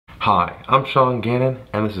Hi, I'm Sean Gannon,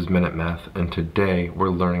 and this is Minute Math, and today we're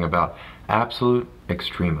learning about absolute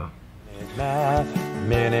extrema.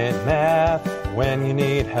 Minute Math, when you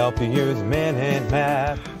need help you use Minute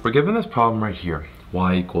Math. We're given this problem right here.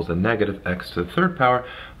 Y equals a negative x to the third power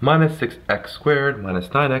minus 6x squared minus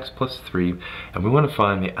 9x plus 3, and we want to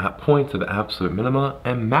find the points of absolute minima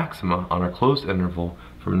and maxima on our closed interval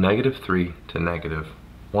from negative 3 to negative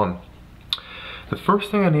 1. The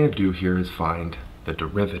first thing I need to do here is find the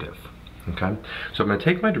derivative. Okay, so I'm going to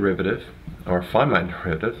take my derivative, or find my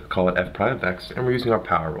derivative, call it f prime of x, and we're using our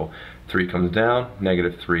power rule. 3 comes down,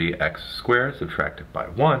 negative 3x squared, subtracted by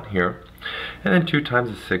 1 here. And then 2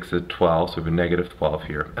 times 6 is 12, so we have a negative 12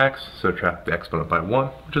 here, x, subtract the exponent by 1,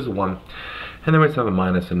 which is a 1. And then we just have a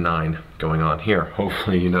minus a 9 going on here.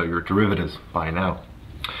 Hopefully you know your derivatives by now.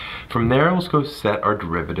 From there, let's go set our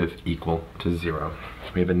derivative equal to 0.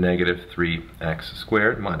 We have a negative 3x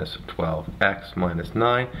squared minus 12x minus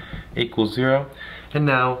 9 equals 0. And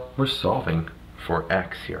now we're solving for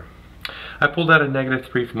x here. I pulled out a negative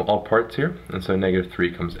 3 from all parts here, and so negative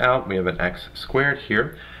 3 comes out. We have an x squared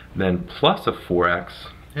here, then plus a 4x,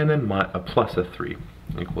 and then a plus a 3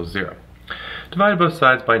 equals 0. Divide both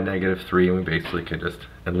sides by negative 3, and we basically can just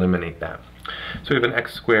eliminate that. So we have an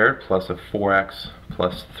x squared plus a 4x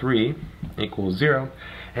plus 3 equals 0,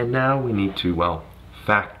 and now we need to, well,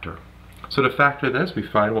 factor. So to factor this, we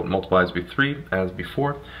find what multiplies by 3 as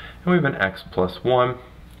before, and we have an x plus 1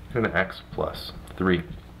 and an x plus 3.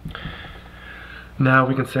 Now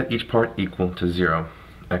we can set each part equal to 0.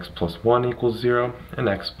 X plus 1 equals 0, and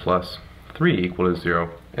x plus 3 equal to 0,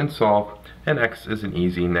 and solve, and x is an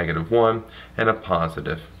easy negative 1 and a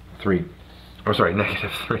positive 3. Or sorry,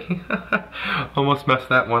 negative 3. Almost messed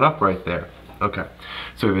that one up right there. Okay,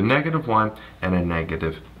 so we have a negative 1 and a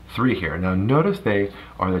negative 3 here. Now notice they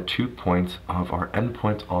are the 2 points of our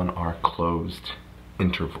endpoints on our closed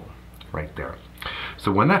interval right there.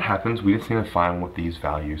 So when that happens, we just need to find what these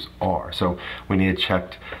values are. So we need to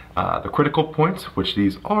check the critical points, which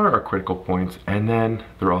these are our critical points, and then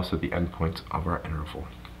they're also the endpoints of our interval.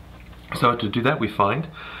 So to do that, we find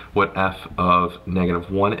what f of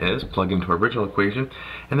negative 1 is, plug into our original equation,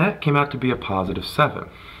 and that came out to be a positive 7.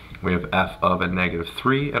 We have f of a negative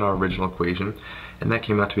 3 in our original equation, and that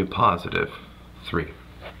came out to be a positive 3.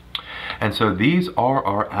 And so these are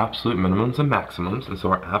our absolute minimums and maximums, and so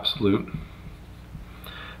our absolute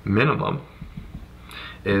minimum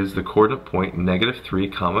is the coordinate point negative 3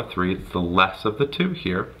 comma 3. It's the less of the two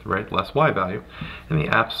here, right? Less y value. And the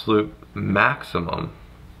absolute maximum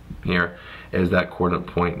here is that coordinate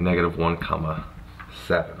point negative 1 comma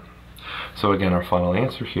 7. So again, our final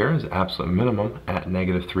answer here is absolute minimum at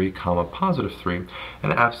negative 3 comma positive 3,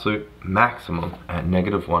 and absolute maximum at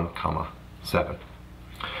negative 1 comma 7.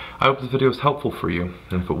 I hope this video was helpful for you,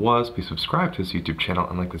 and if it was, please subscribe to this YouTube channel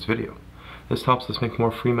and like this video. This helps us make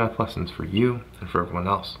more free math lessons for you and for everyone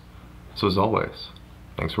else. So as always,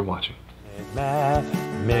 thanks for watching.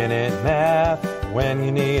 Minute Math, when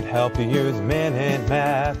you need help you use Minute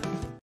Math.